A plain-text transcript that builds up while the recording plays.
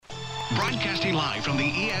Broadcasting live from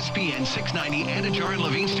the ESPN 690 Anajar and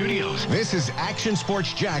Levine studios. This is Action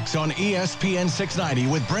Sports Jax on ESPN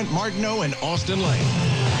 690 with Brent Martineau and Austin Lane.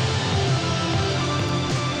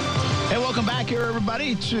 Hey, welcome back here,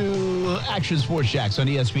 everybody, to Action Sports Jax on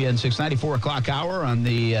ESPN 690, 4 o'clock hour on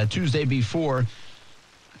the Tuesday before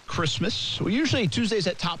Christmas. Well, usually Tuesdays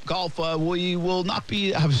at Top Golf, we will not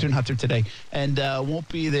be, obviously not there today, and won't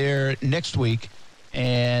be there next week.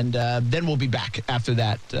 And then we'll be back after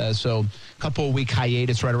that. So a couple of week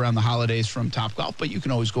hiatus right around the holidays from Top Golf. But you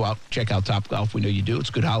can always go out, check out Top Golf. We know you do. It's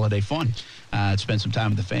good holiday fun. Spend some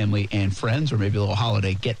time with the family and friends, or maybe a little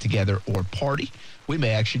holiday get-together or party. We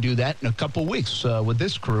may actually do that in a couple of weeks with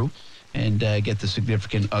this crew and get the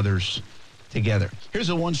significant others together. Here's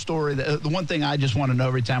the one story, the one thing I just want to know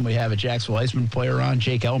every time we have a Jacksonville Iceman player on.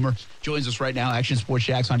 Jake Elmer joins us right now, Action Sports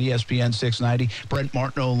Jax on ESPN 690. Brent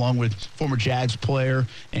Martineau, along with former Jags player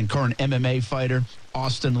and current MMA fighter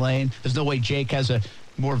Austin Lane. There's no way Jake has a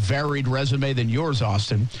more varied resume than yours,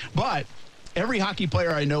 Austin. But every hockey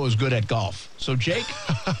player I know is good at golf. So, Jake,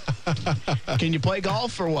 can you play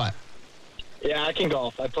golf or what? Yeah, I can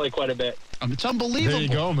golf. I play quite a bit. It's unbelievable. There you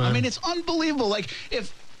go, man. I mean, it's unbelievable. Like,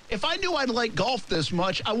 if I knew I'd like golf this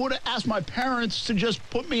much, I would have asked my parents to just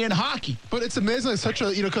put me in hockey. But it's amazing. It's such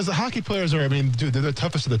a, because the hockey players are, dude, they're the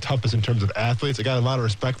toughest of the toughest in terms of athletes. I got a lot of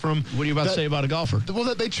respect for them. What are you about to say about a golfer? Well,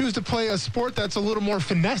 that they choose to play a sport that's a little more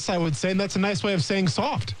finesse, I would say, and that's a nice way of saying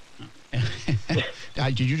soft.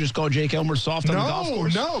 Did you just call Jake Elmer soft on the golf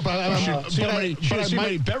course? No, but See how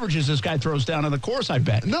many beverages this guy throws down on the course, I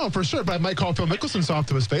bet. No, for sure, but I might call Phil Mickelson soft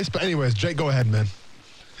to his face. But anyways, Jake, go ahead, man.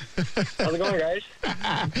 How's it going, guys?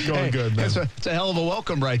 Going good, man. It's a hell of a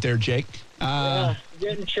welcome right there, Jake. Yeah,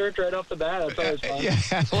 getting chirped right off the bat. That's always fun.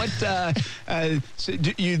 Yeah. So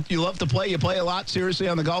you love to play? You play a lot, seriously,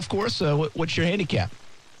 on the golf course? What's your handicap?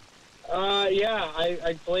 Yeah,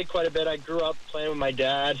 I play quite a bit. I grew up playing with my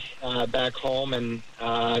dad back home, and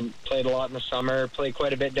played a lot in the summer. Played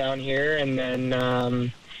quite a bit down here, and then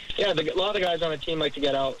a lot of the guys on the team like to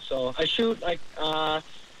get out. So I shoot like,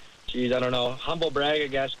 I don't know, humble brag, I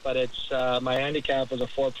guess, but it's my handicap was a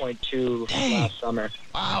 4.2 last summer.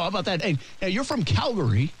 Wow, how about that? Hey, you're from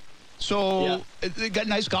Calgary, so they got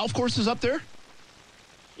nice golf courses up there?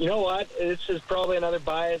 You know what? This is probably another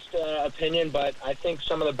biased opinion, but I think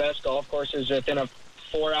some of the best golf courses within a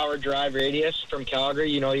 4-hour drive radius from Calgary.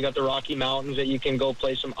 You know, you got the Rocky Mountains that you can go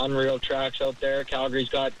play some unreal tracks out there. Calgary's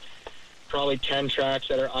got probably 10 tracks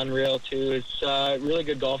that are unreal, too. It's a really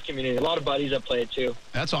good golf community. A lot of buddies that play it, too.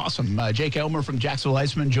 That's awesome. Jake Elmer from Jacksonville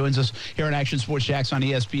Iceman joins us here on Action Sports Jax on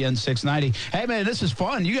ESPN 690. Hey, man, this is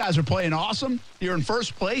fun. You guys are playing awesome. You're in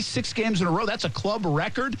first place, 6 games in a row. That's a club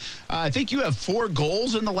record. I think you have 4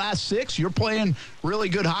 goals in the last 6. You're playing really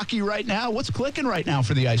good hockey right now. What's clicking right now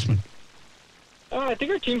for the Iceman? I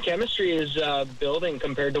think our team chemistry is building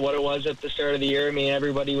compared to what it was at the start of the year. I mean,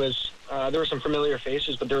 everybody was there were some familiar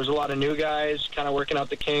faces, but there was a lot of new guys kind of working out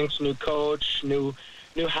the kinks, new coach, new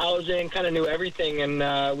housing, kind of new everything.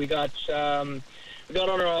 And we got on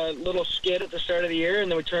a little skid at the start of the year,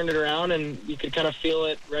 and then we turned it around, and you could kind of feel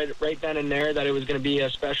it right then and there that it was going to be a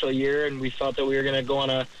special year, and we felt that we were going to go on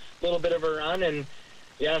a little bit of a run. And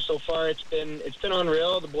yeah, so far it's been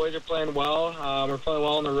unreal. The boys are playing well. We're playing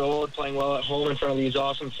well on the road, playing well at home in front of these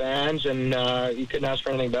awesome fans, and you couldn't ask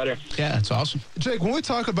for anything better. Yeah, it's awesome. Jake, when we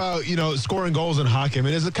talk about, scoring goals in hockey,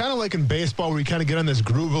 is it kind of like in baseball where you kind of get on this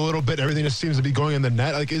groove a little bit, everything just seems to be going in the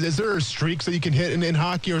net? Like, is there streaks that you can hit in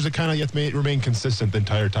hockey, or is it kind of you have to remain consistent the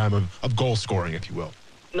entire time of goal scoring, if you will?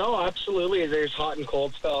 No, absolutely. There's hot and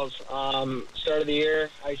cold spells. Start of the year,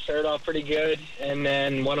 I started off pretty good and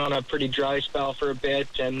then went on a pretty dry spell for a bit.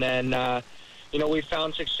 And then, we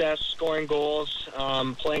found success scoring goals,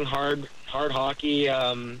 playing hard hockey,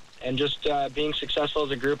 and just being successful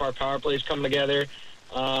as a group. Our power plays come together.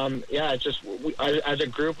 It's just as a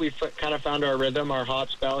group, we've kind of found our rhythm, our hot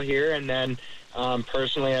spell here. And then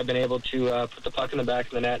personally, I've been able to put the puck in the back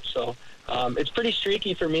of the net. So it's pretty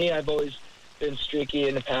streaky for me. I've always been streaky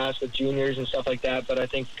in the past with juniors and stuff like that, but I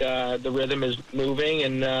think the rhythm is moving,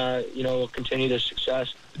 and we'll continue this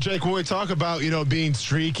success. Jake, when we talk about being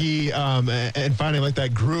streaky and finding like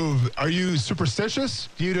that groove, are you superstitious?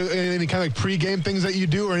 Do you do any kind of like pre-game things that you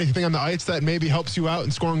do, or anything on the ice that maybe helps you out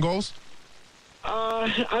in scoring goals?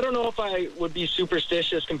 I don't know if I would be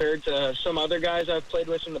superstitious compared to some other guys I've played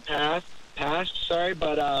with in the past.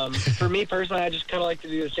 But for me personally, I just kind of like to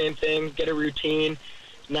do the same thing, get a routine,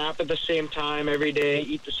 nap at the same time every day,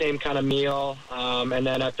 eat the same kind of meal, and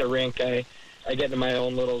then at the rink I get into my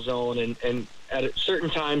own little zone, and at certain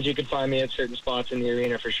times you can find me at certain spots in the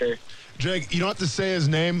arena for sure. Jake, you don't have to say his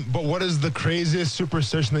name, but what is the craziest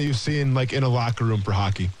superstition that you've seen like in a locker room for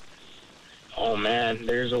hockey? Oh, man,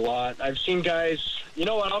 there's a lot. I've seen guys, you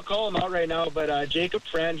know what, I'll call him out right now, but Jacob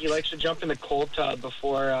Friend, he likes to jump in the cold tub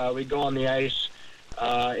before we go on the ice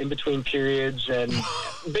in between periods, and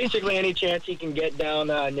basically any chance he can get down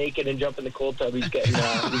naked and jump in the cold tub, he's getting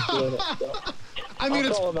he's doing it. So. I mean,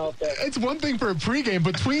 I'll call him out there. it's one thing for a pregame.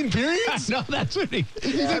 Between periods? No, that's what he...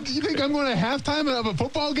 You think I'm going to halftime of a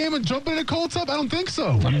football game and jump in a cold tub? I don't think so.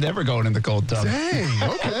 I'm never going in the cold tub. Dang,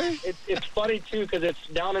 okay. It's funny, too, because it's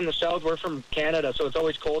down in the south. We're from Canada, so it's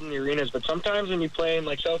always cold in the arenas. But sometimes when you play in,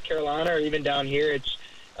 like, South Carolina or even down here, it's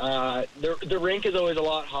the rink is always a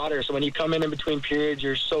lot hotter. So when you come in between periods,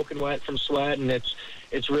 you're soaking wet from sweat, and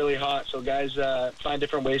it's really hot. So guys find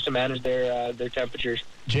different ways to manage their temperatures.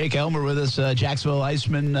 Jake Elmer with us, Jacksonville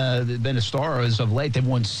Iceman, been a star as of late. They've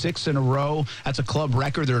won 6 in a row. That's a club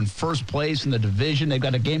record. They're in first place in the division. They've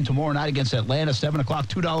got a game tomorrow night against Atlanta, 7 o'clock,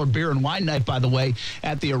 $2 beer and wine night, by the way,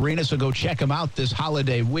 at the arena. So go check them out this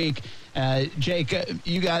holiday week. Jake,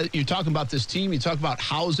 you're talking about this team. You talk about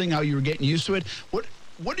housing, how you were getting used to it.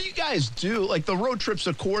 What do you guys do? Like the road trips,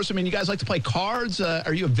 of course. I mean, you guys like to play cards.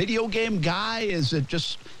 Are you a video game guy? Is it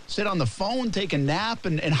just sit on the phone, take a nap?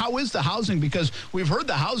 And how is the housing? Because we've heard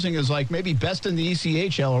the housing is like maybe best in the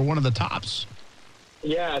ECHL or one of the tops.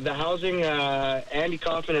 Yeah, the housing, Andy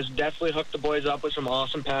Kaufman has definitely hooked the boys up with some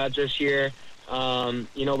awesome pads this year.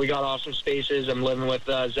 You know, we got awesome spaces. I'm living with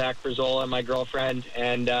Zach Brazola, my girlfriend.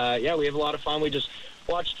 And, yeah, we have a lot of fun. We just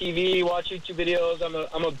watch TV, watch YouTube videos.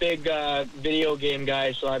 I'm a big video game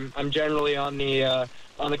guy, so I'm generally on the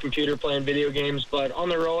computer playing video games. But on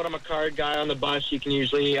the road, I'm a card guy. On the bus, you can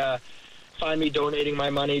usually find me donating my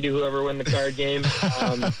money to whoever win the card game.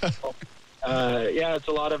 Yeah, it's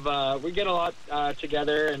a lot of we get a lot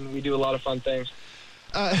together, and we do a lot of fun things.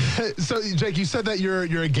 So, Jake, you said that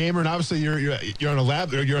you're a gamer, and obviously you're on a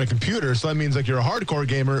lab, or you're on a computer, so that means like you're a hardcore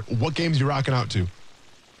gamer. What games you rocking out to?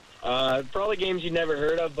 Probably games you've never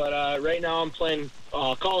heard of, but right now I'm playing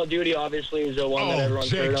Call of Duty, obviously, is the one that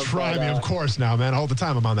everyone's heard of. Jake, try me, of course, now, man. All the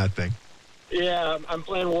time I'm on that thing. Yeah, I'm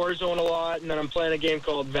playing Warzone a lot, and then I'm playing a game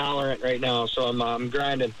called Valorant right now, so I'm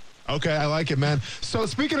grinding. Okay, I like it, man. So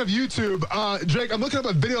speaking of YouTube, Jake, I'm looking up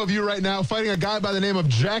a video of you right now fighting a guy by the name of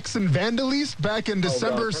Jackson Vandalise back in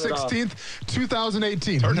December 16th,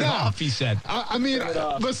 2018. Turn it off, he said. I mean,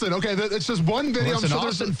 listen, okay, it's just one video. Listen,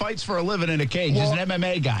 Austin fights for a living in a cage. He's an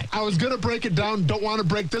MMA guy. I was going to break it down. Don't want to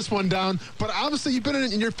break this one down. But obviously, you've been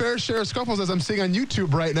in your fair share of scuffles, as I'm seeing on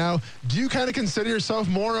YouTube right now. Do you kind of consider yourself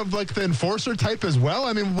more of like the enforcer type as well?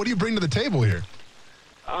 I mean, what do you bring to the table here?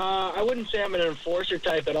 I wouldn't say I'm an enforcer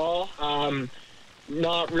type at all.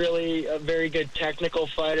 Not really a very good technical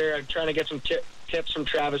fighter. I'm trying to get some tips from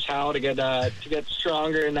Travis Howe to get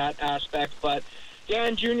stronger in that aspect. But yeah,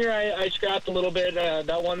 in junior, I scrapped a little bit.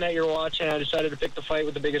 That one that you're watching, I decided to pick the fight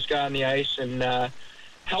with the biggest guy on the ice and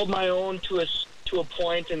held my own to a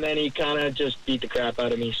point, and then he kind of just beat the crap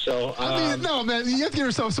out of me. So I mean, no, man, you have to give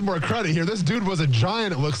yourself some more credit here. This dude was a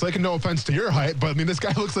giant, it looks like, and no offense to your height, but I mean, this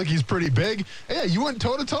guy looks like he's pretty big. Yeah, you went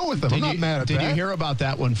toe-to-toe with him. I'm not mad at that. Did you hear about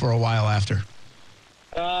that one for a while after?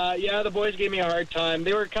 Yeah, the boys gave me a hard time.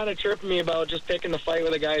 They were kind of chirping me about just picking the fight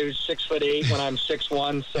with a guy who's 6'8" when I'm 6'1".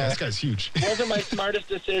 So yeah, this guy's huge. It wasn't my smartest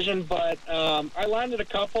decision, but I landed a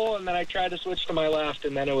couple, and then I tried to switch to my left,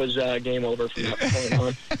 and then it was game over from that point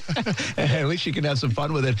on. At least you can have some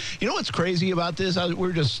fun with it. You know what's crazy about this? We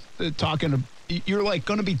were just talking. You're like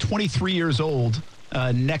going to be 23 years old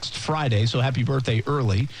next Friday, so happy birthday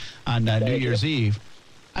early on New Year's Eve.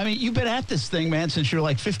 I mean, you've been at this thing, man, since you're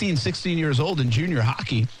like 15, 16 years old in junior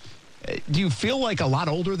hockey. Do you feel like a lot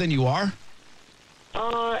older than you are?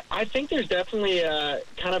 I think there's definitely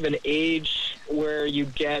kind of an age where you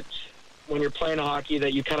get when you're playing hockey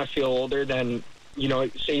that you kind of feel older than, you know,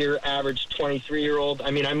 say your average 23-year-old.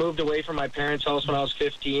 I mean, I moved away from my parents' house when I was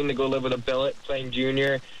 15 to go live with a billet playing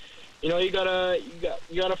junior. You know, you gotta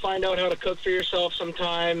find out how to cook for yourself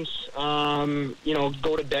sometimes. You know,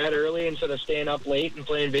 go to bed early instead of staying up late and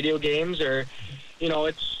playing video games. Or, you know,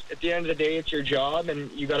 it's at the end of the day, it's your job,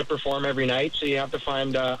 and you got to perform every night. So you have to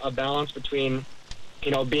find a balance between, you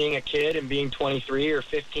know, being a kid and being 23 or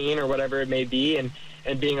 15 or whatever it may be,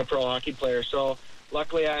 and being a pro hockey player. So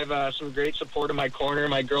luckily, I have some great support in my corner.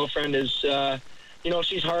 My girlfriend is. You know,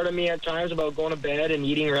 she's hard on me at times about going to bed and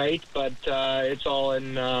eating right, but it's all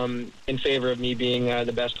in favor of me being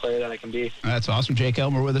the best player that I can be. That's awesome. Jake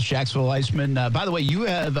Elmer with us, Jacksonville Iceman. By the way, you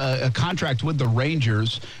have a contract with the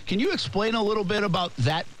Rangers. Can you explain a little bit about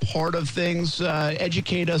that part of things?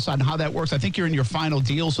 Educate us on how that works. I think you're in your final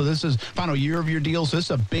deal, so this is final year of your deal, so this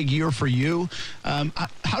is a big year for you.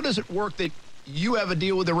 How does it work that you have a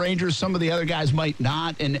deal with the Rangers, some of the other guys might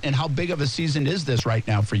not, and how big of a season is this right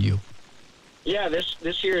now for you? Yeah,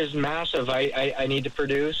 this year is massive. I need to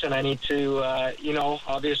produce, and I need to,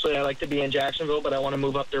 obviously I like to be in Jacksonville, but I want to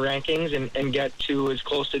move up the rankings and get to as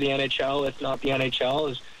close to the NHL, if not the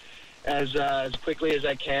NHL, as quickly as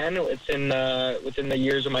I can within the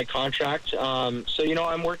years of my contract. So,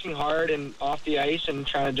 I'm working hard and off the ice and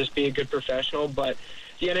trying to just be a good professional. But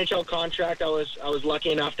the NHL contract, I was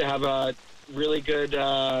lucky enough to have a really good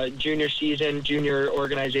junior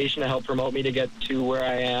organization to help promote me to get to where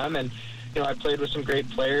I am. And I played with some great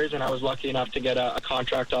players, and I was lucky enough to get a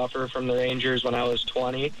contract offer from the Rangers when I was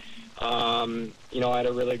 20. I had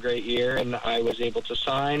a really great year, and I was able to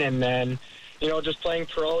sign. And then, just playing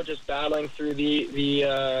pro, just battling through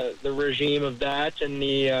the regime of that, and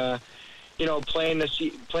the playing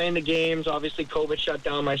the games. Obviously, COVID shut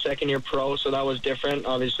down my second year pro, so that was different.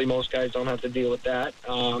 Obviously, most guys don't have to deal with that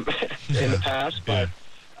in the past, but.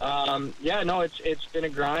 It's been a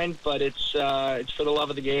grind, but it's for the love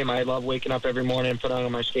of the game. I love waking up every morning and putting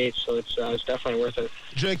on my skates, so it's definitely worth it.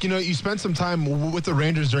 Jake, you spent some time with the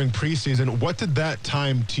Rangers during preseason. What did that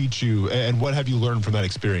time teach you, and what have you learned from that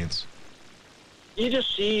experience? You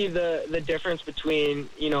just see the difference between,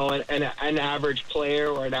 an average player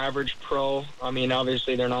or an average pro. I mean,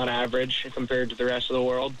 obviously they're not average compared to the rest of the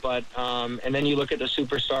world, but and then you look at the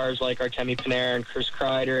superstars like Artemi Panarin, Chris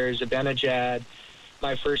Kreider, Zibanejad.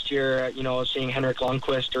 My first year, seeing Henrik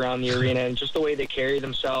Lundqvist around the arena, and just the way they carry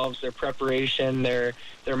themselves, their preparation, their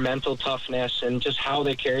mental toughness, and just how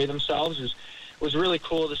they carry themselves was really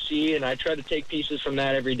cool to see. And I try to take pieces from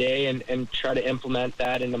that every day and try to implement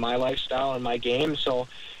that into my lifestyle and my game. So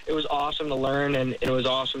it was awesome to learn, and it was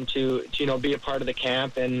awesome to be a part of the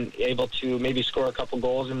camp and able to maybe score a couple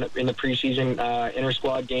goals in the preseason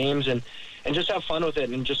inter-squad games and just have fun with it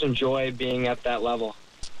and just enjoy being at that level.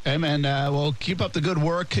 Hey, man, well, keep up the good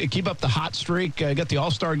work. Keep up the hot streak. Got the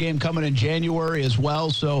All-Star game coming in January as well,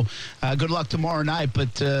 so good luck tomorrow night.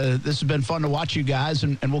 But this has been fun to watch you guys,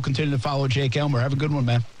 and we'll continue to follow Jake Elmer. Have a good one,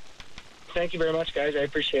 man. Thank you very much, guys. I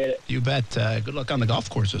appreciate it. You bet. Good luck on the golf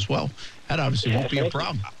course as well. That obviously won't be a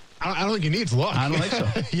problem. I don't think he needs luck. I don't think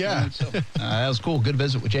so. Yeah. Don't think so. That was cool. Good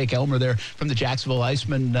visit with Jake Elmer there from the Jacksonville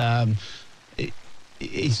Icemen.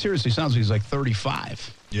 He seriously sounds like he's like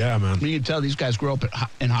 35. Yeah, man. I mean, you can tell these guys grow up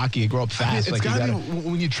in hockey. You grow up fast. It's got to be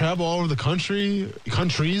when you travel all over the countries, in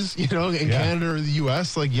Canada or the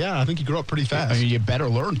U.S., I think you grow up pretty fast. I mean, you better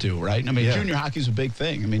learn to, right? I mean, junior hockey is a big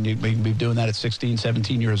thing. I mean, you can be doing that at 16,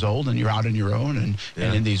 17 years old, and you're out on your own and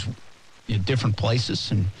in these different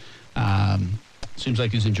places. And seems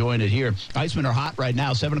like he's enjoying it here. Icemen are hot right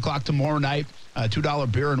now. 7 o'clock tomorrow night,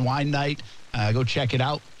 $2 beer and wine night. Go check it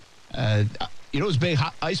out. Who's a big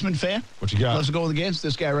Iceman fan? What you got? Loves to go in the games.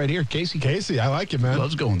 This guy right here, Casey. Casey, I like it, man.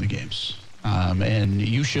 Loves going to the games. And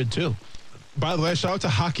you should, too. By the way, shout out to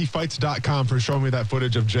hockeyfights.com for showing me that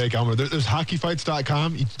footage of Jake Elmer. There's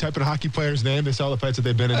hockeyfights.com. You type in a hockey player's name, they sell the fights that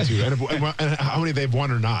they've been into and how many they've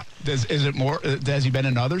won or not. Is it more? Has he been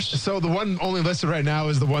in others? So the one only listed right now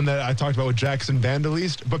is the one that I talked about with Jackson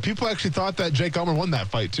Vandalist. But people actually thought that Jake Elmer won that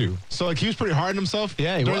fight, too. So, he was pretty hard on himself.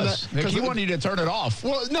 Yeah, he was. He wanted you to turn it off.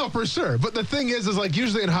 Well, no, for sure. But the thing is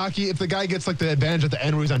usually in hockey, if the guy gets, the advantage at the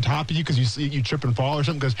end where he's on top of you because you trip and fall or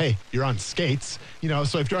something, because, hey, you're on skates.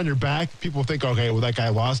 So if you're on your back, people think, okay, well, that guy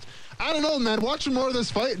lost. I don't know, man. Watching more of this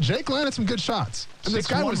fight, Jake landed some good shots. And this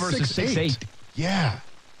guy was 6'8". Yeah.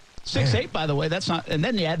 6'8", by the way. That's not. And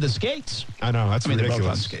then you add the skates. I know. That's ridiculous. They're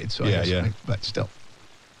both on skates. So yeah. But still,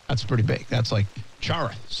 that's pretty big. That's like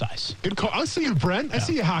Chara size. Good call. I see you, Brent. Yeah. I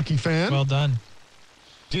see you, hockey fan. Well done.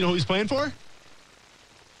 Do you know who he's playing for?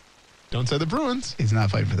 Don't say the Bruins. He's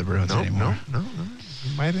not fighting for the Bruins anymore. No.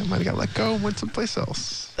 He might have got let go and went someplace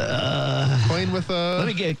else. Playing with let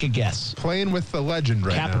me get a guess. Playing with the legend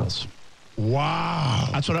right Capitals. Now. Wow.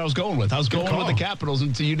 That's what I was going with. I was going with the Capitals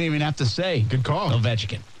until you didn't even have to say. Good call.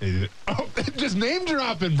 Ovechkin. Oh, just name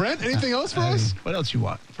dropping, Brent. Anything else for us? What else you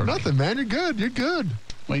want? Nothing, man. You're good. You're good.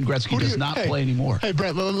 Wayne Gretzky does not play anymore. Hey,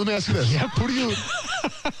 Brent, let me ask you this. Who do you...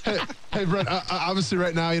 Hey, Brent, obviously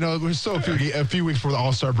right now, we're still a few weeks before the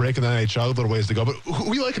All-Star break in the NHL, a little ways to go, but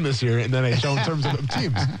who are you liking this year in the NHL in terms of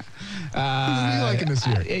teams? Who are you liking this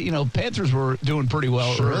year? Panthers were doing pretty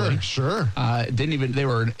well early. Sure. They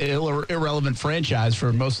were an irrelevant franchise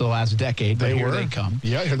for most of the last decade, but here they come.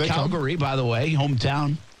 Yeah, here they come. Calgary, by the way,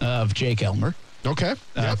 hometown of Jake Elmer. Okay.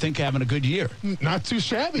 I think having a good year. Not too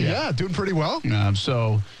shabby, yeah doing pretty well.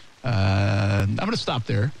 So I'm going to stop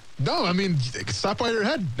there. No, I mean, stop by your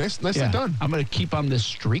head. Nicely done. I'm going to keep on this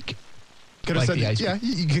streak. Could have said,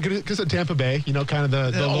 you could have said Tampa Bay, kind of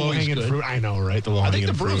the low-hanging fruit. I know, right? The low-hanging fruit. I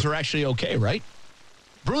think the Bruins are actually okay, right?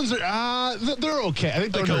 Bruins are, they're okay. I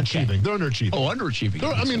think they're underachieving. Okay. They're underachieving. Oh,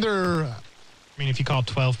 underachieving. mean, if you call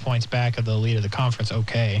 12 points back of the lead of the conference,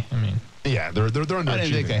 okay. I mean, Yeah, they're I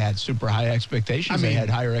didn't think they had super high expectations. They had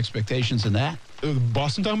higher expectations than that.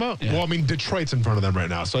 Boston talking about? Yeah. Well, I mean, Detroit's in front of them right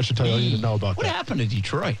now, so I should tell you all you need to know about What that. happened to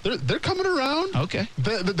Detroit? They're coming around. Okay.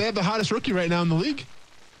 They have the hottest rookie right now in the league.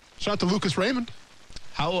 Shout out to Lucas Raymond.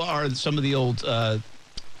 How are some of the old,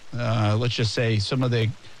 let's just say, some of the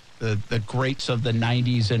greats of the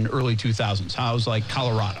 90s and early 2000s? How's like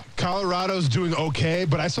Colorado? Colorado's doing okay,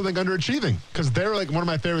 but I still think underachieving because they're like one of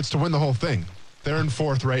my favorites to win the whole thing. They're in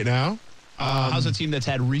fourth right now. How's a team that's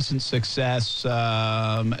had recent success?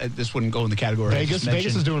 This wouldn't go in the category. I just Vegas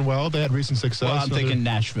is mentioned. doing well. They had recent success. Well, I'm thinking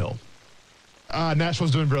Nashville.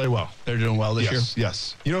 Nashville's doing really well. They're doing well this year.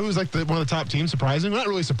 Yes. You know who's like one of the top teams? Surprising? Not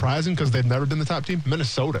really surprising because they've never been the top team.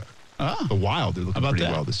 Minnesota. Ah, The Wild. They're looking How about pretty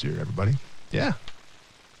that? well this year. Everybody. Yeah.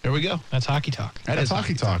 there we go. that's hockey talk. That That's is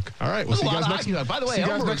hockey talk. All right. We'll There's see a you lot guys of next hockey talk. By the way, see you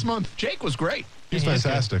guys Elmer, next month. Jake was great. He's Yeah, he is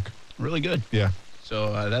fantastic. Really good. Yeah.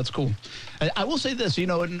 So that's cool. I will say this,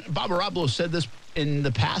 and Bob Arablo said this in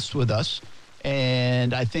the past with us,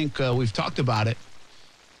 and I think we've talked about it,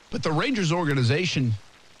 but the Rangers organization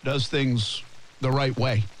does things the right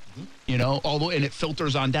way, although, and it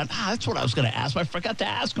filters on down. That's what I was going to ask. I forgot to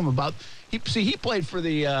ask him about. He played for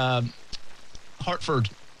the Hartford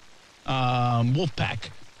Wolfpack.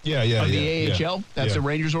 Yeah. Of the AHL. Yeah. That's Yeah. the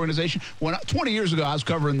Rangers organization. 20 years ago, I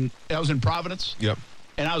was in Providence. Yep.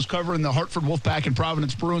 And I was covering the Hartford Wolfpack and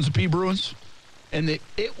Providence Bruins, the P Bruins. And it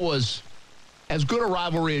was as good a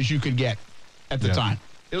rivalry as you could get at the Yeah. time.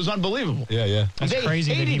 It was unbelievable. Yeah. That's They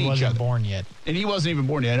crazy that hated he each wasn't other. born yet. And he wasn't even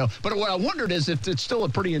born yet, I know. But what I wondered is if it's still a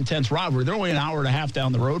pretty intense rivalry. They're only an hour and a half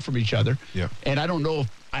down the road from each other. Yeah. And I don't know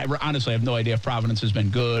honestly have no idea if Providence has been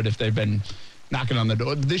good, if they've been knocking on the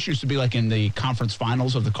door. This used to be like in the conference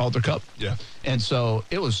finals of the Calder Cup. Yeah. And so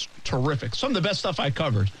it was terrific. Some of the best stuff I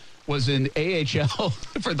covered was in AHL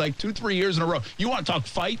for like 2-3 years in a row. You want to talk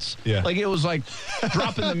fights? Yeah. Like it was like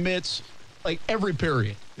dropping the mitts like every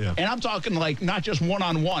period. Yeah. And I'm talking like not just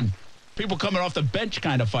one-on-one. People coming off the bench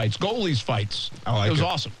kind of fights, goalies fights. I like it was it.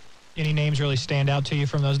 awesome. Any names really stand out to you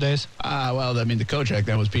from those days? Well, I mean, the coach back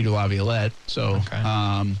then was Peter Laviolette. So, Okay.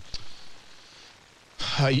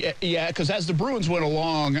 yeah, because as the Bruins went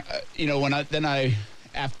along, when I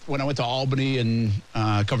went to Albany and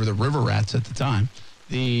covered the River Rats at the time,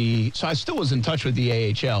 so I still was in touch with the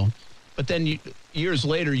AHL. But then years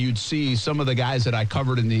later, you'd see some of the guys that I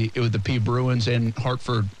covered with the P Bruins and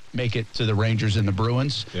Hartford make it to the Rangers and the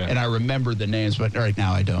Bruins. Yeah. And I remember the names, but right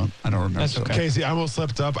now I don't remember. That's okay. Casey, I almost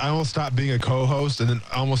slipped up. I almost stopped being a co-host and then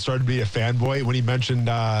I almost started being a fanboy when he mentioned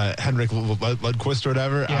Henrik Lundqvist or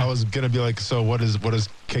whatever. Yeah. I was gonna be like, so what is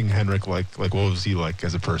King Henrik like? Like, what was he like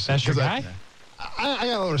as a person? That's your 'Cause guy? I got a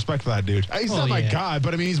little respect for that dude. He's Well, not my yeah. guy,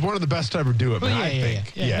 but I mean, he's one of the best to ever do it, Well, man. I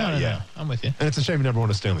think. No. I'm with you. And it's a shame he never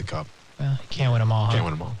won a Stanley Cup. Well, you can't win them all. Can't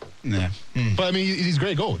win them all. Yeah. But I mean, he's a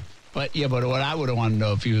great goalie. But what I would have wanted to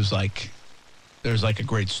know if he was like, there's like a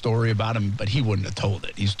great story about him, but he wouldn't have told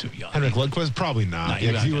it. He's too young. Henrik Lundqvist, probably not. No, yeah,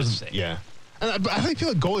 you're 'cause not he gonna was. say. Yeah. And I feel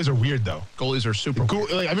like goalies are weird though. Goalies are super.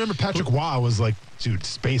 Like, I remember Patrick Waugh was like, dude,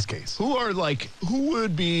 space case. Who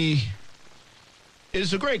would be?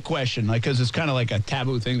 It's a great question, like because it's kind of like a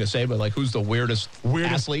taboo thing to say, but like who's the weirdest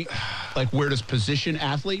athlete, like weirdest position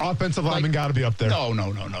athlete? Offensive lineman got to be up there. No.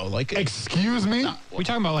 Like Excuse me. We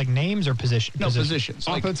talking about like names or position? no positions.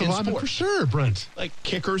 Like Offensive in lineman for sports. sure, Brent. Like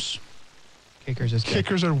kickers. Kickers is good.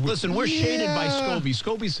 Kickers are. Listen, we're shaded by Scobie.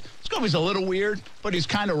 Scobie's a little weird, but he's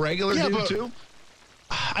kind of regular Yeah, dude but- too.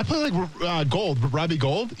 I play like Gold, Robbie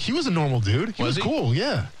Gold. He was a normal dude. He Was was he? cool.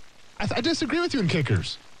 Yeah. I disagree with you in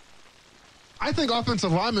kickers. I think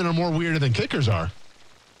offensive linemen are more weirder than kickers are.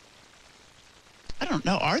 I don't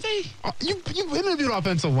know. Are they? You interviewed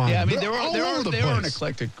offensive linemen. Yeah, I mean They're all over the they are an place.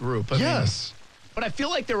 eclectic group. I mean, Yes. but I feel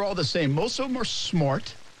like they're all the same. Most of them are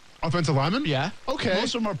smart. Offensive linemen? Yeah. Okay.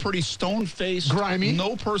 Most of them are pretty stone-faced, Grimy.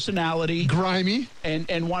 no personality, Grimy.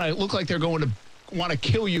 and want to look like they're going to want to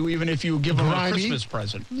kill you even if you give them a Grimy. Christmas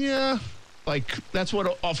present. Yeah. Like that's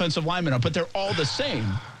what offensive linemen are. But they're all the same.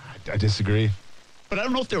 I disagree. But I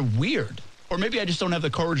don't know if they're weird, or maybe I just don't have the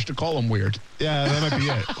courage to call them weird. Yeah, that might be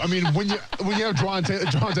it. I mean, when you have John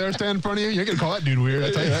Taylor stand in front of you, you're gonna call that dude weird.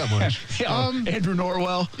 I tell you that much. Yeah, Andrew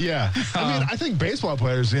Norwell. Yeah. I mean, I think baseball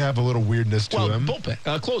players, they have a little weirdness to Well, them. bullpen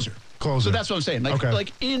Closer. So that's what I'm saying. Like, Okay.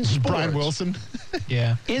 like in sports, Brian Wilson.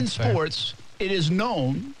 Yeah. in that's fair. sports, it is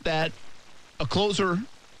known that a closer,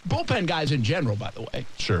 bullpen guys in general, by the way,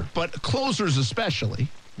 Sure. but closers especially,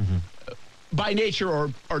 by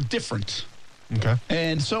nature are different, Okay.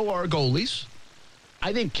 and so are goalies.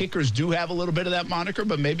 I think kickers do have a little bit of that moniker,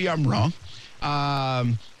 but maybe I'm wrong.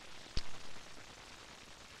 I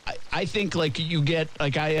think like you get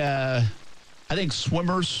like I I think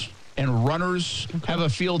swimmers and runners have a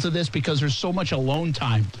feel to this because there's so much alone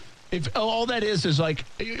time. If all that is like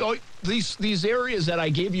these areas that I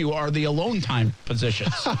gave you are the alone time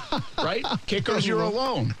positions, right? Kickers, you're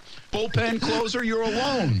alone. Bullpen closer, you're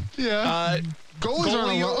alone. Yeah. Goalies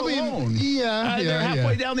aren't you're alone. alone. They're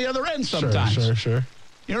halfway down the other end sometimes. Sure.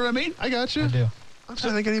 You know what I mean? I got you. I do. I'm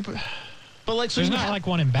trying to think anybody. But like, so There's not like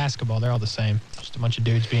one in basketball. They're all the same. Just a bunch of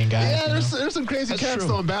dudes being guys. Yeah, you know? there's some crazy That's cats true.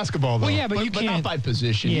 though in basketball though. Well, yeah, but you but can't. not by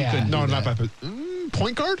position. Yeah. You couldn't No, do not that. by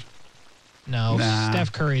point guard. No, Nah.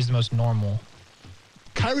 Steph Curry is the most normal.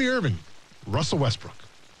 Kyrie Irving, Russell Westbrook.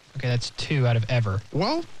 Okay, that's 2 out of ever.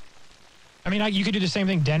 Well, I mean, you could do the same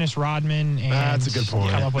thing. Dennis Rodman and That's a good point.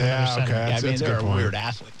 come up with Yeah, another center. okay. Yeah, I mean, That's a there good are point. weird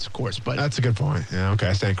athletes, of course, but that's a good point. Yeah, okay,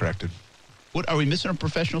 I stand corrected. what are we missing a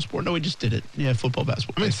professional sport? No, we just did it. Yeah, football,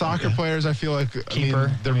 basketball. I mean, baseball, soccer yeah. players, I feel like,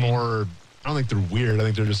 Keeper, they're more, I don't think they're weird. I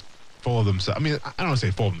think they're just full of themselves. I mean, I don't want to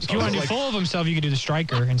say full of If you want themselves. to do full of himself, you could do the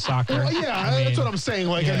striker in soccer. Well, yeah, I mean, that's what I'm saying.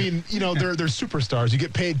 Like, yeah. I mean, they're superstars. You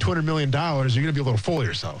get paid $200 million, you're going to be a little full of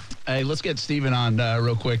yourself. Hey, let's get Steven on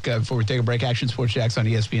real quick before we take a break. Action Sports Jacks on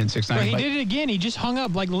ESPN Bro, 690. he did it again. He just hung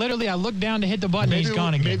up. Like, literally, I looked down to hit the button, and he's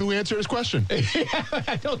gone again. Maybe we answered his question.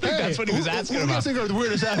 I don't think that's what he was asking who do you about. think are the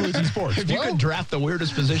weirdest athletes in sports? If you could draft the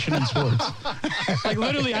weirdest position in sports. Like,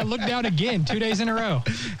 literally, I looked down again 2 days in a row.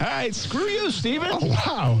 All right, screw you, Steven. Oh,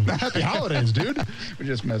 wow. Happy holidays, dude. We're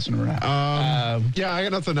just messing around. Yeah, I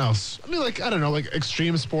got nothing else. I mean, like, I don't know, like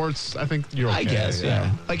extreme sports, I think you're okay. I guess, yeah.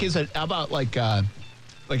 Like, is it how about like a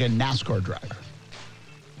NASCAR driver?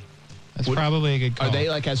 That's probably a good call. Are they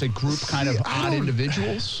like as a group kind of I odd don't-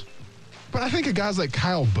 individuals? But I think of guys like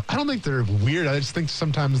Kyle, I don't think they're weird. I just think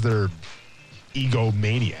sometimes they're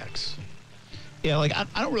egomaniacs. Yeah, like I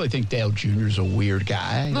don't really think Dale Jr.'s a weird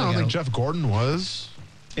guy. No, I Like, don't think Jeff Gordon was.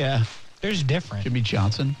 Yeah, There's different. Jimmy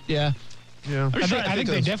Johnson. Yeah. Yeah. I'm I trying think, to I think of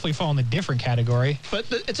they those. definitely fall in the different category. But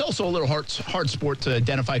it's also a little hard sport to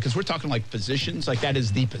identify because we're talking like positions. Like that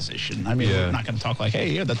is the position. I mean, Yeah. we're not going to talk like, hey,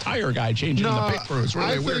 you're the tire guy changing the pit crews.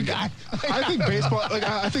 Really a weird guy. I think baseball, like,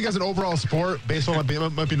 I think as an overall sport, baseball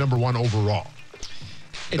might be number one overall.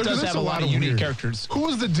 It does There's have a lot of unique weird. characters. Who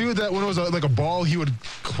was the dude that when it was like a ball, he would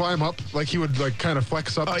climb up, like he would like kind of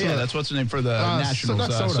flex up? Oh, to yeah, the- that's what's the name for the Nationals.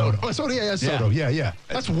 Not Soto. Soto. Oh, Soto, yeah, Soto. Yeah.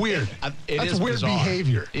 That's weird. It That's is weird bizarre.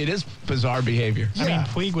 behavior. It is bizarre behavior. I mean,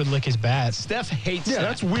 Puig would lick his bat. Steph hates Yeah, that.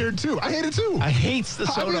 that's weird too. I hate it too. I hates the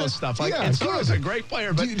I Soto mean, stuff. Like, yeah, and Soto's good. a great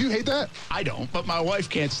player, but do you hate that? I don't. But my wife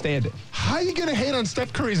can't stand it. How are you gonna hate on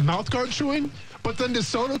Steph Curry's mouth guard chewing? But then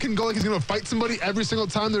DeSoto can go like he's gonna fight somebody every single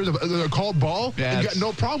time there's a called ball. Yeah, and you got it's-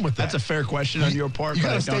 no problem with that. That's a fair question on your part, You but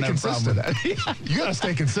I gotta don't stay have a problem with consistent. that. You gotta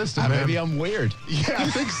stay consistent, man. Maybe I'm weird. Yeah, I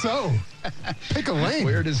think so. Pick a lane.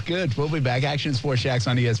 Weird is good. We'll be back. Action Sports Jacks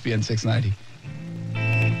on ESPN 690.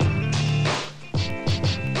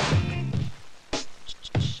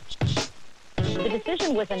 The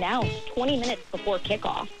decision was announced 20 minutes before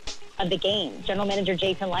kickoff of the game. General Manager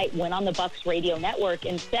Jason Light went on the Bucs radio network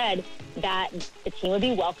and said that the team would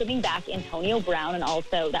be welcoming back Antonio Brown and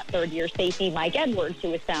also that third-year safety Mike Edwards, who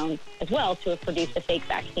was found as well to have produced a fake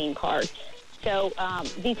vaccine card. So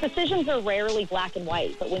these decisions are rarely black and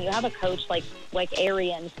white, but when you have a coach like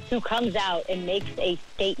Arians who comes out and makes a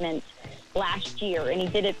statement last year, and he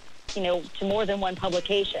did it, to more than one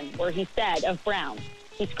publication, where he said of Brown,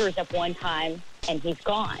 he screws up one time and he's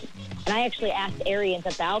gone. And I actually asked Arians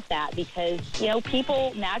about that because,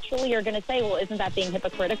 people naturally are going to say, well, isn't that being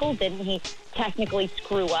hypocritical? Didn't he technically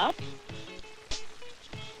screw up?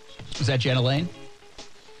 Was that Jenna Lane?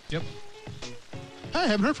 Yep. I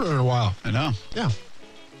haven't heard from her in a while. I know. Yeah.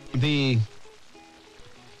 I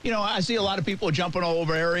see a lot of people jumping all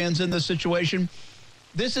over Arians in this situation.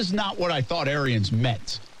 This is not what I thought Arians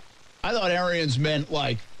meant. I thought Arians meant,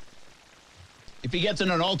 like, if he gets in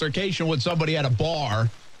an altercation with somebody at a bar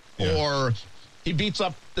or he beats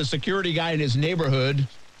up the security guy in his neighborhood.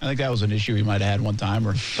 I think that was an issue he might have had one time,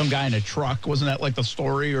 or some guy in a truck. Wasn't that like the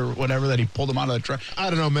story or whatever that he pulled him out of the truck? I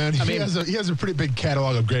don't know, man. He has a pretty big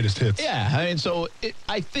catalog of greatest hits. Yeah, I mean, so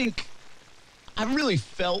I think I really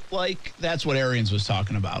felt like that's what Arians was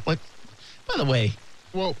talking about. Like, by the way,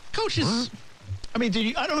 Well, coaches. I mean,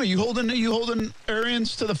 I don't know. You holding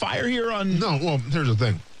Arians to the fire here on? no. Well, here's the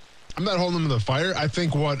thing. I'm not holding him to the fire. I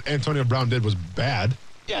think what Antonio Brown did was bad.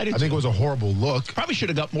 Yeah, I think it was a horrible look. Probably should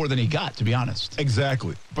have got more than he got, to be honest.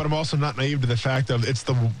 Exactly. But I'm also not naive to the fact of it's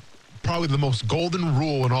probably the most golden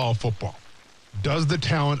rule in all of football. Does the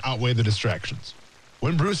talent outweigh the distractions?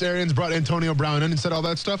 When Bruce Arians brought Antonio Brown in and said all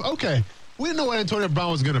that stuff, okay, we didn't know what Antonio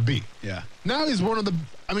Brown was going to be. Yeah. Now he's one of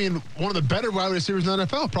the better wide receivers in the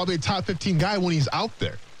NFL, probably a top 15 guy when he's out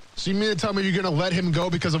there. So you mean to tell me you're going to let him go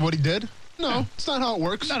because of what he did? No, it's not how it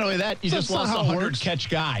works. Not only that, you That's just not lost a how it works. 100-catch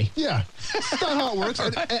guy. Yeah, that's not how it works.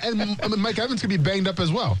 And I mean, Mike Evans could be banged up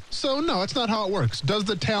as well. So, no, that's not how it works. Does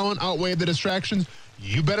the talent outweigh the distractions?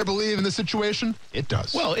 You better believe in this situation, it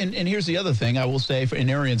does. Well, and here's the other thing I will say in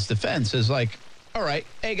Arians' defense is like, all right,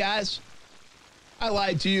 hey, guys, I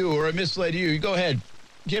lied to you or I misled you. Go ahead,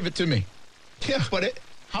 give it to me. yeah. But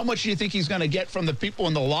how much do you think he's going to get from the people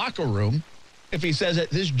in the locker room if he says at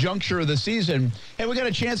this juncture of the season, hey, we got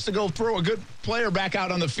a chance to go throw a good player back out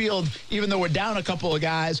on the field, even though we're down a couple of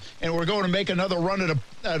guys, and we're going to make another run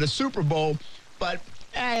at a Super Bowl, but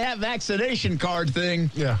that vaccination card thing,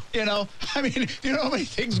 Yeah. you know, I mean, you know how many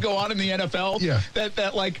things go on in the NFL? Yeah.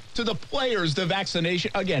 That like, to the players, the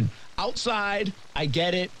vaccination, again, outside, I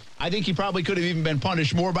get it. I think he probably could have even been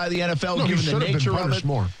punished more by the NFL, No, he given the should have been nature of punished it.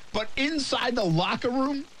 more. But inside the locker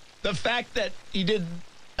room, the fact that he did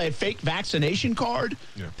a fake vaccination card,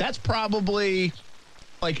 Yeah. that's probably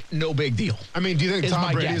like no big deal. I mean, do you think is Tom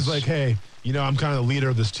my Brady's guess. like, hey, you know, I'm kind of the leader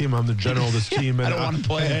of this team. I'm the general of this team. And I don't wanna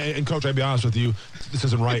play. And Coach, I'll be honest with you, this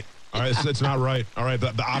isn't right. All right, it's not right. All right,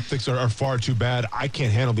 the optics are far too bad. I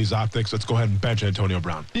can't handle these optics. Let's go ahead and bench Antonio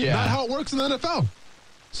Brown. Yeah. Not how it works in the NFL.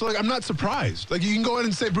 So, like, I'm not surprised. Like, you can go ahead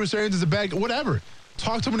and say Bruce Arians is a bad guy, whatever.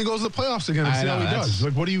 Talk to him when he goes to the playoffs again and I see know, how he that's- does.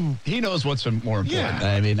 Like, what do you... He knows what's more important. Yeah.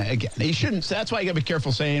 I mean, again, he shouldn't. That's why you got to be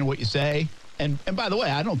careful saying what you say. And by the way,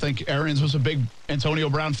 I don't think Arians was a big Antonio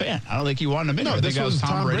Brown fan. I don't think he wanted him in. No, I think this that was was Tom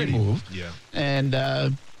Tom Brady Brady. move. Yeah.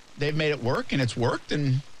 And they've made it work, and it's worked,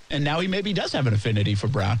 and now he maybe does have an affinity for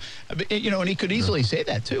Brown. You know, and he could easily say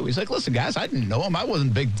that, too. He's like, listen, guys, I didn't know him. I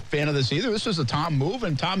wasn't a big fan of this either. This was a Tom move,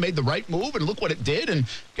 and Tom made the right move, and look what it did. And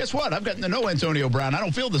guess what? I've gotten to know Antonio Brown. I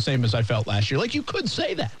don't feel the same as I felt last year. Like, you could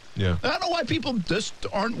say that. Yeah. I don't know why people just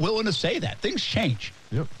aren't willing to say that. Things change.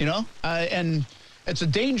 Yep. You know? And it's a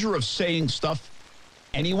danger of saying stuff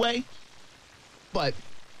anyway, but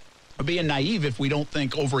being naive if we don't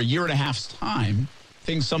think over a year and a half's time,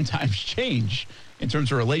 things sometimes change in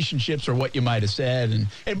terms of relationships or what you might have said.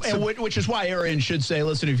 And which is why Arians should say,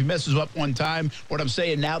 listen, if he messes up one time, what I'm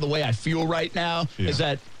saying now, the way I feel right now, is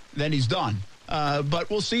that then he's done. But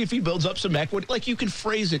we'll see if he builds up some equity. Like, you can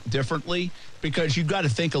phrase it differently because you've got to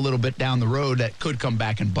think a little bit down the road that could come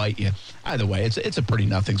back and bite you. Either way, it's a pretty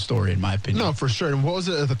nothing story in my opinion. No, for sure. And what was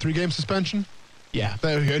it, the 3-game suspension? Yeah.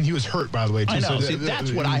 And he was hurt, by the way, too. I know. So See,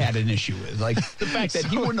 that's what I had an issue with. Like, the fact that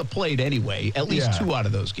he wouldn't have played anyway, at least 2 out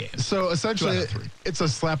of those games. So essentially, 2 out of 3. it's a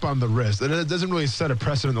slap on the wrist. And it doesn't really set a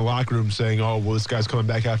precedent in the locker room saying, oh, well, this guy's coming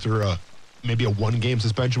back after maybe a 1-game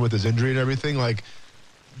suspension with his injury and everything. Like,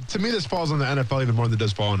 to me, this falls on the NFL even more than it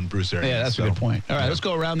does fall on Bruce Arians. Yeah, that's a good point. All right, let's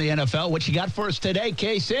go around the NFL. What you got for us today,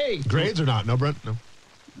 KC? Grades or not? No, Brent? No.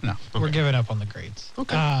 No. We're giving up on the grades.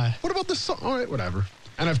 Okay. What about the song? All right, whatever.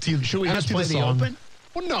 NFT. Should we just NFT play the song. open?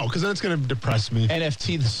 Well, no, because then it's going to depress me.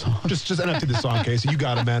 NFT the song. Just NFT the song, Casey. You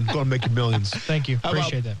got it, man. Go and make your millions. Thank you. How about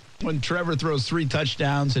Appreciate that. When Trevor throws 3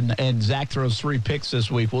 touchdowns and Zach throws 3 picks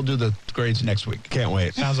this week, we'll do the grades next week. Can't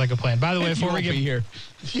wait. Sounds like a plan. By the way, You before we won't get be here.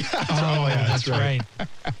 Oh, yeah, that's right.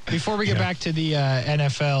 Before we get back to the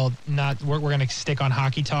NFL, we're going to stick on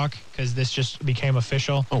hockey talk because this just became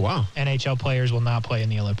official. Oh, wow. NHL players will not play in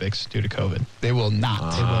the Olympics due to COVID. They will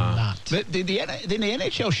not. They will not. Did the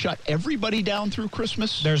NHL shut everybody down through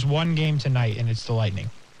Christmas? There's one game tonight, and it's the Lightning.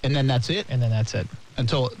 And then that's it? And then that's it.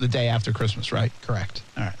 Until the day after Christmas, right? Correct.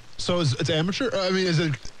 All right. So it's amateur? I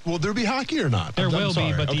mean, will there be hockey or not? There I'm will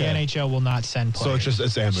sorry. be, but the Okay. NHL will not send players. So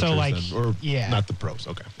it's amateurs So, like, then, or yeah. not the pros.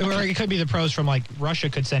 Okay. Or it could be the pros from, like, Russia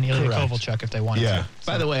could send Ilya Correct. Kovalchuk if they wanted Yeah. to.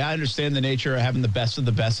 By the way, I understand the nature of having the best of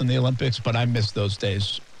the best in the Olympics, but I miss those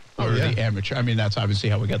days. Oh, Or yeah. the amateur. I mean, that's obviously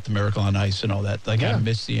how we got the Miracle on Ice and all that. Like, Yeah. I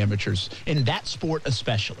miss the amateurs in that sport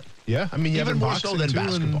especially. Yeah, I mean, you Even have more so boxing than too, and-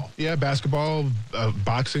 basketball. yeah, basketball,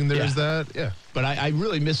 boxing. There's Yeah. that. Yeah. But I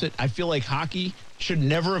really miss it. I feel like hockey should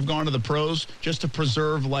never have gone to the pros just to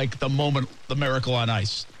preserve, like, the moment, the Miracle on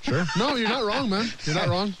Ice. Sure. No, you're not wrong, man. You're not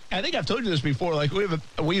wrong. I think I've told you this before. Like,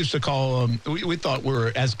 we used to call we thought we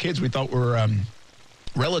were, as kids, we thought we were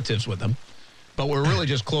relatives with them, but we're really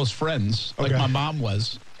just close friends, like Okay. my mom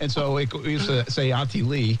was. And so we used to say Auntie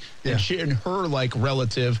Lee, Yeah. and she and her, like,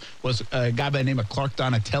 relative was a guy by the name of Clark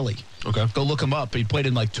Donatelli. Okay. Go look him up. He played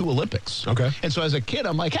in, like, 2 Olympics. Okay. And so as a kid,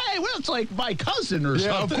 I'm like, hey, well, it's like my cousin or Yeah,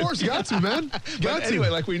 something. of course, got to, man. Got But to. anyway,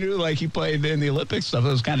 like, we knew, like, he played in the Olympics stuff. It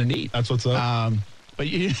was kind of neat. That's what's up. But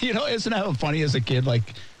you know, isn't that funny as a kid?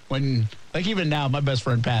 Like, when, like, even now, my best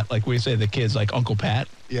friend Pat, like, we say the kids like Uncle Pat.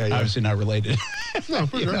 Yeah, yeah. Obviously not related. No,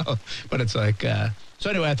 for You sure. know? But it's like, so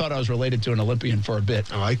anyway, I thought I was related to an Olympian for a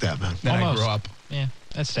bit. I like that, man. Then I Almost. grew up. Yeah,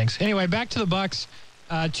 that stinks. Anyway, back to the Bucks.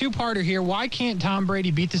 Two-parter here. Why can't Tom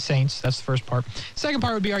Brady beat the Saints? That's the first part. Second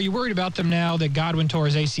part would be, are you worried about them now that Godwin tore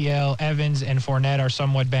his ACL, Evans and Fournette are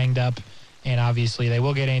somewhat banged up, and obviously they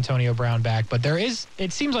will get Antonio Brown back, but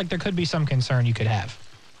it seems like there could be some concern you could have.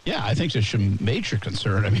 Yeah, I think there's some major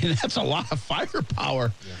concern. I mean, that's a lot of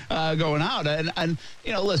firepower going out. And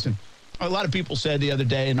listen, a lot of people said the other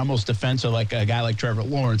day, in almost defense of like a guy like Trevor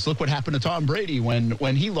Lawrence, look what happened to Tom Brady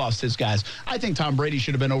when he lost his guys. I think Tom Brady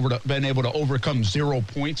should have been able to overcome 0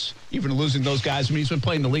 points, even losing those guys. I mean, he's been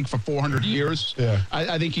playing the league for 400 years. Yeah.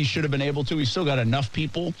 I think he should have been able to. He's still got enough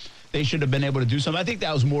people. They should have been able to do something. I think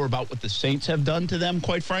that was more about what the Saints have done to them,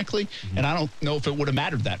 quite frankly. Mm-hmm. And I don't know if it would have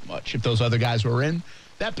mattered that much if those other guys were in.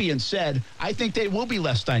 That being said, I think they will be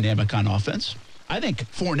less dynamic on offense. I think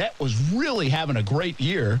Fournette was really having a great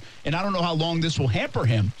year, and I don't know how long this will hamper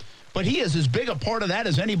him. But he is as big a part of that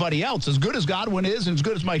as anybody else. As good as Godwin is and as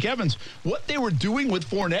good as Mike Evans, what they were doing with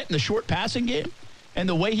Fournette in the short passing game and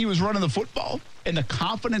the way he was running the football and the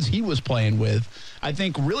confidence he was playing with, I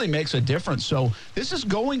think really makes a difference. So this is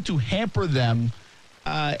going to hamper them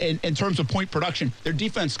in terms of point production. Their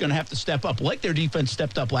defense is going to have to step up, like their defense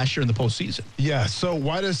stepped up last year in the postseason. Yeah, so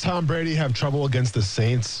why does Tom Brady have trouble against the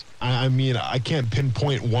Saints? I mean, I can't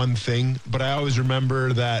pinpoint one thing, but I always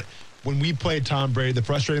remember that when we played Tom Brady, the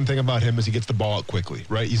frustrating thing about him is he gets the ball out quickly,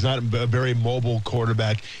 right? He's not a very mobile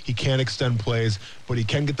quarterback. He can't extend plays, but he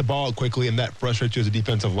can get the ball out quickly, and that frustrates you as a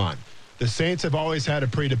defensive line. The Saints have always had a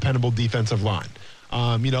pretty dependable defensive line.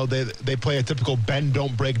 They play a typical bend,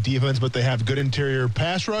 don't break defense, but they have good interior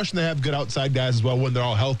pass rush, and they have good outside guys as well when they're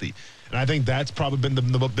all healthy. And I think that's probably been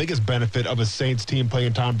the biggest benefit of a Saints team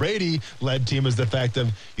playing a Tom Brady-led team is the fact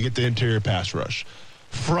of you get the interior pass rush.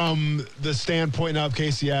 From the standpoint of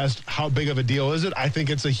Casey asked, how big of a deal is it? I think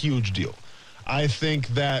it's a huge deal. I think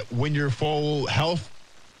that when you're full health,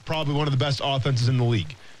 probably one of the best offenses in the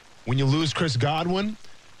league. When you lose Chris Godwin,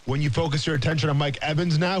 when you focus your attention on Mike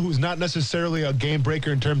Evans now, who's not necessarily a game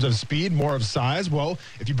breaker in terms of speed, more of size, well,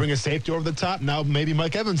 if you bring a safety over the top, now maybe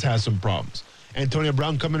Mike Evans has some problems. Antonio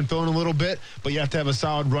Brown coming and filling a little bit, but you have to have a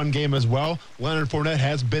solid run game as well. Leonard Fournette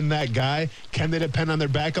has been that guy. Can they depend on their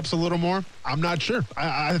backups a little more? I'm not sure.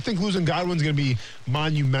 I think losing Godwin's going to be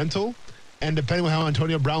monumental, and depending on how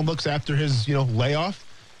Antonio Brown looks after his layoff,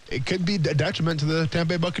 it could be a detriment to the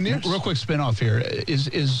Tampa Bay Buccaneers. Real quick spin-off here.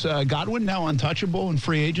 Is Godwin now untouchable in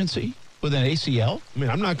free agency with an ACL? I mean,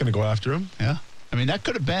 I'm not going to go after him. Yeah. I mean, that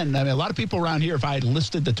could have been. I mean, a lot of people around here, if I had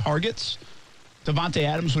listed the targets, Davante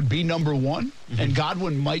Adams would be number one, and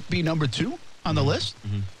Godwin might be number two on the list.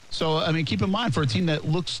 So, I mean, keep in mind, for a team that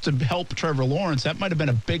looks to help Trevor Lawrence, that might have been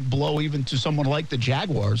a big blow even to someone like the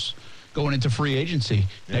Jaguars going into free agency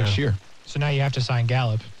next year. So now you have to sign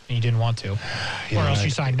Gallup, and you didn't want to. Or else you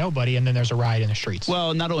sign nobody, and then there's a riot in the streets.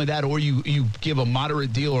 Well, not only that, or you give a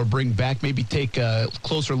moderate deal or bring back, maybe take a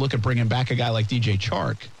closer look at bringing back a guy like DJ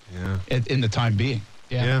Chark in the time being.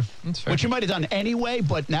 Yeah. That's fair. Which you might have done anyway,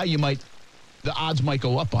 but now the odds might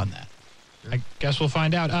go up on that. I guess we'll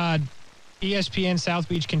find out. ESPN South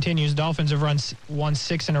Beach continues. Dolphins have won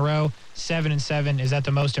 6 in a row, 7-7. Is that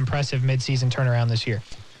the most impressive midseason turnaround this year?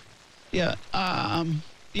 Yeah.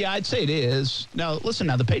 Yeah, I'd say it is. Now, listen,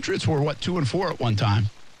 the Patriots were, 2-4 at one time,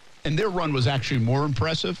 and their run was actually more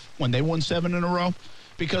impressive when they won 7 in a row,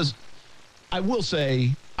 because I will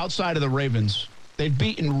say, outside of the Ravens, they've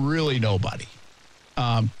beaten really nobody,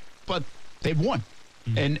 but they've won.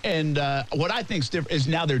 And what I think is different is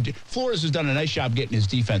now Flores has done a nice job getting his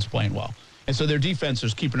defense playing well. And so their defense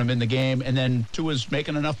is keeping them in the game. And then Tua's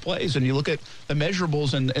making enough plays. And you look at the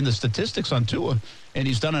measurables and the statistics on Tua, and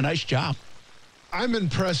he's done a nice job. I'm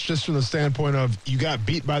impressed just from the standpoint of you got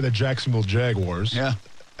beat by the Jacksonville Jaguars. Yeah.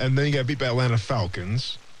 And then you got beat by Atlanta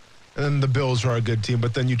Falcons. And then the Bills are a good team,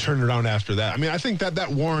 but then you turn it around after that. I mean, I think that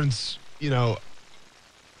warrants,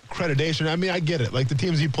 accreditation. I mean, I get it. Like the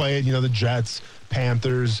teams you played, the Jets,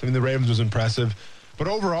 Panthers, the Ravens was impressive. But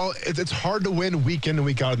overall, it's hard to win week in and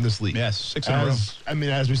week out in this league. Yes, 6 in a row.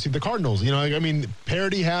 As we see the Cardinals,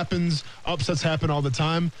 parity happens, upsets happen all the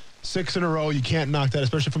time. 6 in a row, you can't knock that,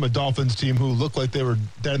 especially from a Dolphins team who looked like they were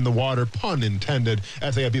dead in the water, pun intended,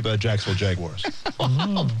 as they got beat by the Jacksonville Jaguars.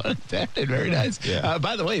 Pun intended, very nice. Yeah.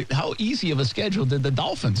 By the way, how easy of a schedule did the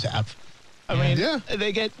Dolphins have? I mean,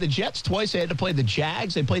 they get the Jets twice. They had to play the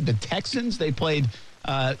Jags. They played the Texans. They played,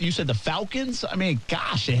 you said the Falcons. I mean,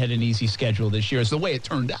 gosh, they had an easy schedule this year. It's the way it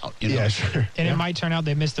turned out. Yeah, sure. And it might turn out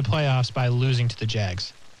they missed the playoffs by losing to the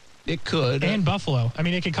Jags. It could. And Buffalo. I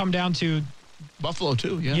mean, it could come down to Buffalo,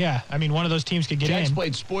 too, Yeah, I mean, one of those teams could get Jags in.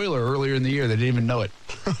 played spoiler earlier in the year. They didn't even know it.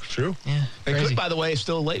 True. Yeah, They crazy. could, by the way,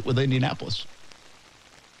 still late with Indianapolis.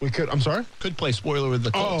 We could, I'm sorry? Could play spoiler with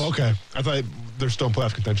the Colts. Oh, okay. I thought they're still in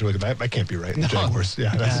playoff contention. Like that can't be right. The Jaguars.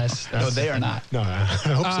 Yeah, No, they are not. No, I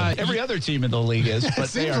hope so. Every other team in the league is, but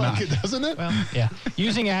they Seems are like not. it, doesn't it? Well, yeah.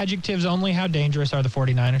 Using adjectives only, how dangerous are the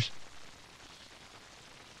 49ers?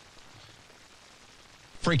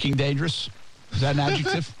 Freaking dangerous. Is that an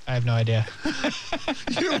adjective? I have no idea.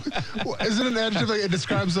 Isn't it an adjective like it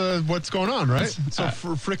describes what's going on, right? So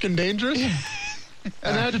freaking dangerous.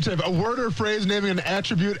 An adjective, a word or phrase naming an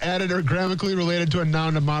attribute added or grammatically related to a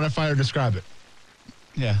noun to modify or describe it.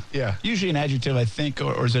 Yeah. Yeah. Usually an adjective, I think,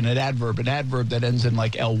 or is it an adverb? An adverb that ends in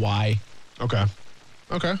like ly. Okay.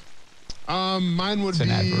 Mine would It's an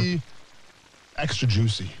be adverb. extra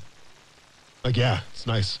juicy. Like, yeah, it's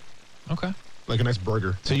nice. Okay. Like a nice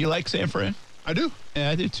burger. So you like San Fran? I do.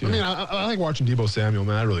 Yeah, I do too. I mean, I like watching Deebo Samuel,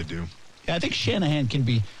 man. I really do. Yeah, I think Shanahan can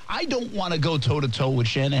be. I don't want to go toe-to-toe with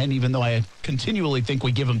Shanahan, even though I continually think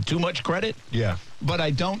we give him too much credit. Yeah. But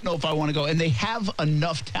I don't know if I want to go. And they have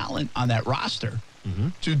enough talent on that roster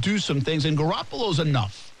to do some things. And Garoppolo's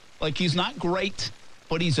enough. Like, he's not great,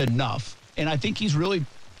 but he's enough. And I think he's really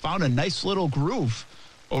found a nice little groove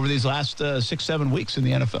over these last 6-7 weeks in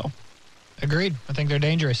the NFL. Agreed. I think they're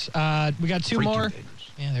dangerous. We got two Freaking more.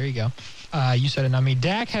 dangerous. Yeah, there you go. You said it, not me.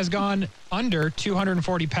 Dak has gone under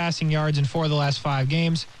 240 passing yards in 4 of the last 5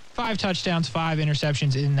 games. 5 touchdowns, 5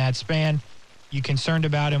 interceptions in that span. You concerned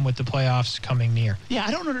about him with the playoffs coming near? Yeah,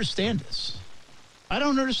 I don't understand this. I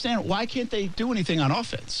don't understand. Why can't they do anything on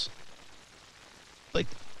offense? Like,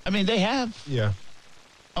 I mean, they have Yeah.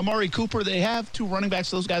 Amari Cooper. They have 2 running backs.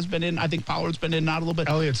 Those guys have been in. I think Pollard's been in and out a little bit.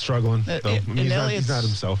 Elliott's struggling. Though. I mean, he's not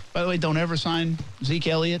himself. By the way, don't ever sign Zeke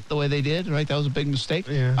Elliott the way they did, right? That was a big mistake.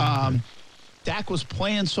 Yeah. Dak was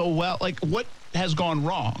playing so well. Like, what has gone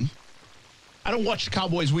wrong? I don't watch the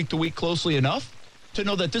Cowboys week to week closely enough to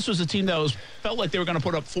know that this was a team that felt like they were going to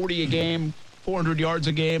put up 40 a game, 400 yards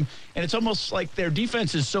a game. And it's almost like their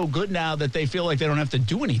defense is so good now that they feel like they don't have to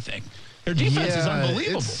do anything. Their defense is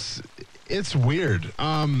unbelievable. It's weird.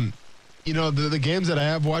 You know, the games that I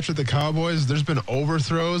have watched with the Cowboys, there's been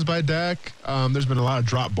overthrows by Dak. There's been a lot of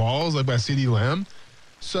drop balls, like by CeeDee Lamb.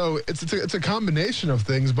 So it's a combination of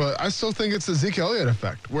things, but I still think it's the Zeke Elliott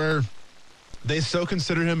effect, where they still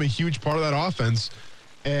consider him a huge part of that offense,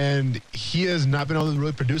 and he has not been able to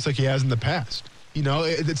really produce like he has in the past. You know,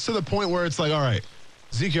 it's to the point where it's like, all right,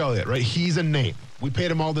 Zeke Elliott, right? He's a name. We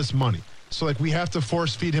paid him all this money. So, like, we have to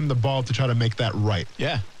force feed him the ball to try to make that right.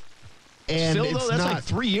 Yeah. And Still, it's though, that's not, like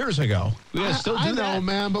 3 years ago. We gotta still do I know, that.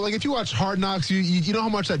 man, but like if you watch Hard Knocks, you know how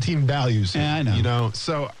much that team values him. Yeah, I know. You know,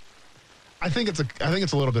 so I think it's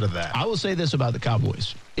a little bit of that. I will say this about the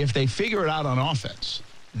Cowboys. If they figure it out on offense,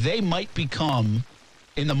 they might become,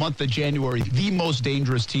 in the month of January, the most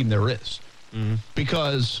dangerous team there is.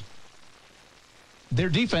 Because their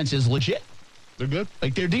defense is legit. They're good.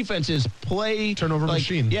 Like, their defense is play. Turnover like,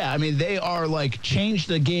 machine. Yeah, I mean, they are, like, change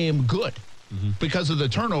the game good because of the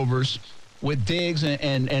turnovers with Diggs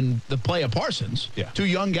and the play of Parsons. Yeah. 2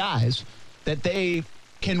 young guys that they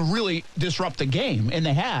can really disrupt the game, and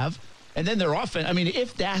they have. And then their offense, I mean,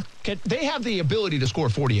 if that they have the ability to score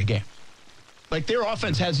 40 a game. Like, their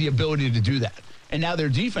offense has the ability to do that. And now their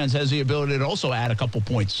defense has the ability to also add a couple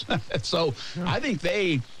points. So I think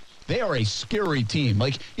they are a scary team.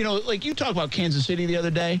 Like, you know, like you talked about Kansas City the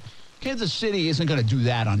other day. Kansas City isn't going to do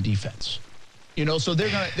that on defense. You know, so they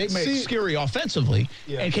make scary offensively.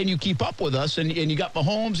 Yeah. And can you keep up with us? And you got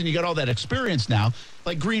Mahomes and you got all that experience now.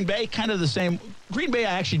 Like Green Bay, kind of the same. Green Bay,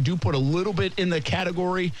 I actually do put a little bit in the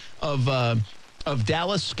category of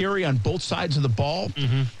Dallas, scary on both sides of the ball.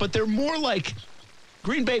 But they're more like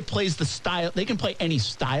Green Bay plays the style. They can play any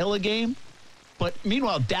style of game. But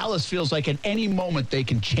meanwhile, Dallas feels like at any moment they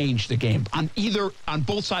can change the game on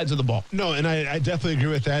both sides of the ball. No, and I definitely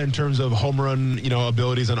agree with that in terms of home run,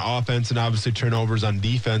 abilities on offense and obviously turnovers on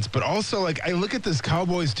defense. But also, like, I look at this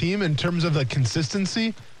Cowboys team in terms of the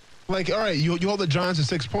consistency. Like, all right, you hold the Giants to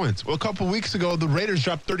 6 points. Well, a couple weeks ago, the Raiders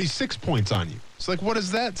dropped 36 points on you. It's like, what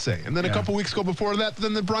does that say? And then a couple weeks ago before that,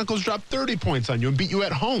 then the Broncos dropped 30 points on you and beat you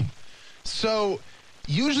at home. So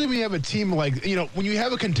usually when you have a team like, when you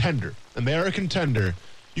have a contender, and they are a contender,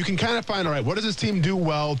 you can kind of find, all right, what does this team do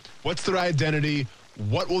well? What's their identity?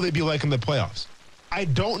 What will they be like in the playoffs? I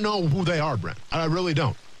don't know who they are, Brent. I really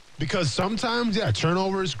don't. Because sometimes,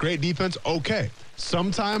 turnovers, great defense, okay.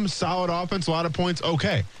 Sometimes solid offense, a lot of points,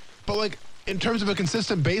 okay. But, like, in terms of a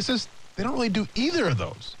consistent basis, they don't really do either of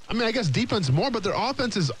those. I mean, I guess defense more, but their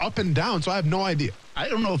offense is up and down, so I have no idea. I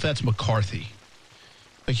don't know if that's McCarthy.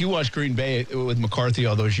 Like, you watched Green Bay with McCarthy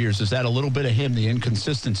all those years. Is that a little bit of him, the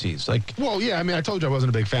inconsistencies? Like, well, yeah, I mean, I told you I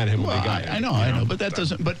wasn't a big fan of him when they got him. I know, but that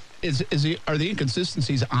doesn't. But are the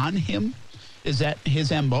inconsistencies on him? Is that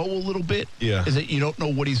his MO a little bit? Yeah. Is it you don't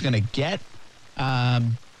know what he's going to get?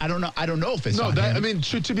 I don't know if it's No, on him. I mean,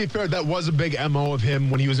 to be fair, that was a big MO of him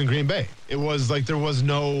when he was in Green Bay. It was like there was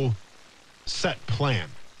no set plan.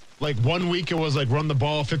 Like 1 week it was like run the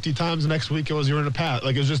ball 50 times, the next week it was you're in a pass.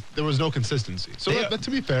 Like it was just there was no consistency. So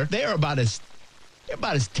to be fair, they're about as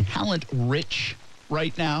talent rich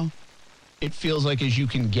right now, it feels like, as you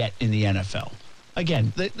can get in the NFL.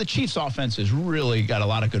 Again, the Chiefs offense has really got a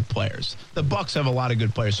lot of good players. The Bucs have a lot of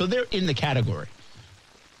good players. So they're in the category.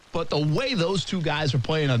 But the way those two guys are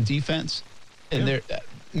playing on defense, and they're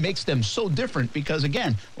makes them so different because,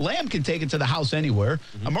 again, Lamb can take it to the house anywhere.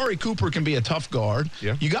 Amari Cooper can be a tough guard.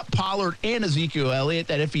 Yeah. You got Pollard and Ezekiel Elliott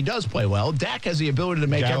that if he does play well, Dak has the ability to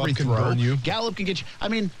make Gallup every can throw. burn you. Gallup can get you. I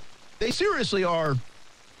mean, they seriously are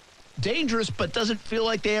dangerous, but doesn't feel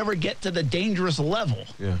like they ever get to the dangerous level.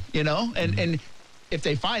 Yeah. You know? And if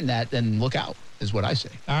they find that, then look out, is what I say.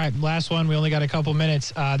 All right, last one. We only got a couple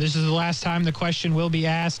minutes. This is the last time the question will be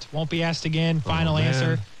asked. Won't be asked again. Final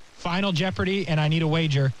answer. Final Jeopardy, and I need a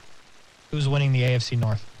wager. Who's winning the AFC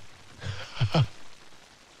North?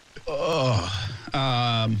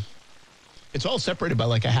 It's all separated by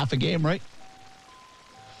like a half a game, right?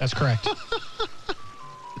 That's correct.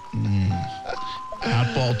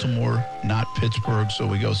 Not Baltimore, not Pittsburgh, so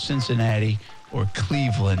we go Cincinnati or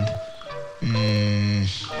Cleveland. I'll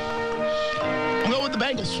go with the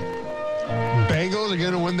Bengals. Bengals are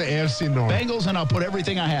going to win the AFC North. Bengals, and I'll put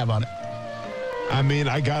everything I have on it. I mean,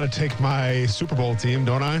 I got to take my Super Bowl team,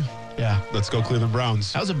 don't I? Yeah. Let's go Cleveland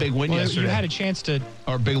Browns. That was a big win yesterday. You had a chance to.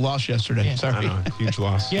 Or big loss yesterday. Yeah. Sorry. I know, huge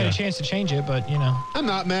loss. You had a chance to change it, but, you know. I'm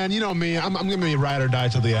not, man. You know me. I'm going to be ride or die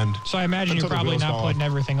till the end. So I imagine Until you're the probably wheels not fall putting off.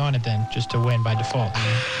 everything on it then, just to win by default.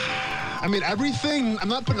 I mean, everything. I'm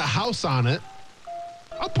not putting a house on it.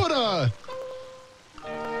 I'll put a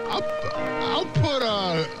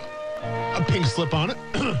pink slip on it.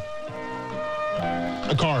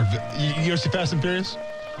 A car. You ever see Fast and Furious?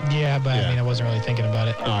 Yeah, but Yeah. I mean, I wasn't really thinking about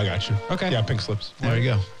it. Oh, I got you. Okay. Yeah, pink slips. There you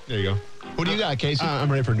go. There you go. What do you got, Casey?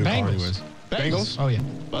 I'm ready for a new car Bengals. anyways. Bengals? Oh, yeah.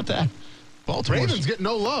 About that. Baltimore. Ravens get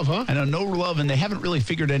no love, huh? I know, no love, and they haven't really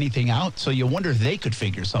figured anything out, so you wonder if they could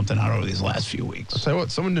figure something out over these last few weeks. I'll tell you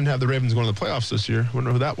what, someone didn't have the Ravens going to the playoffs this year.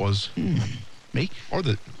 Wonder who that was. Me? Or I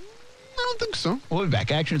don't think so. We'll be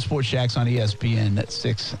back. Action Sports Jacks on ESPN at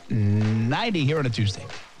 6:90 here on a Tuesday.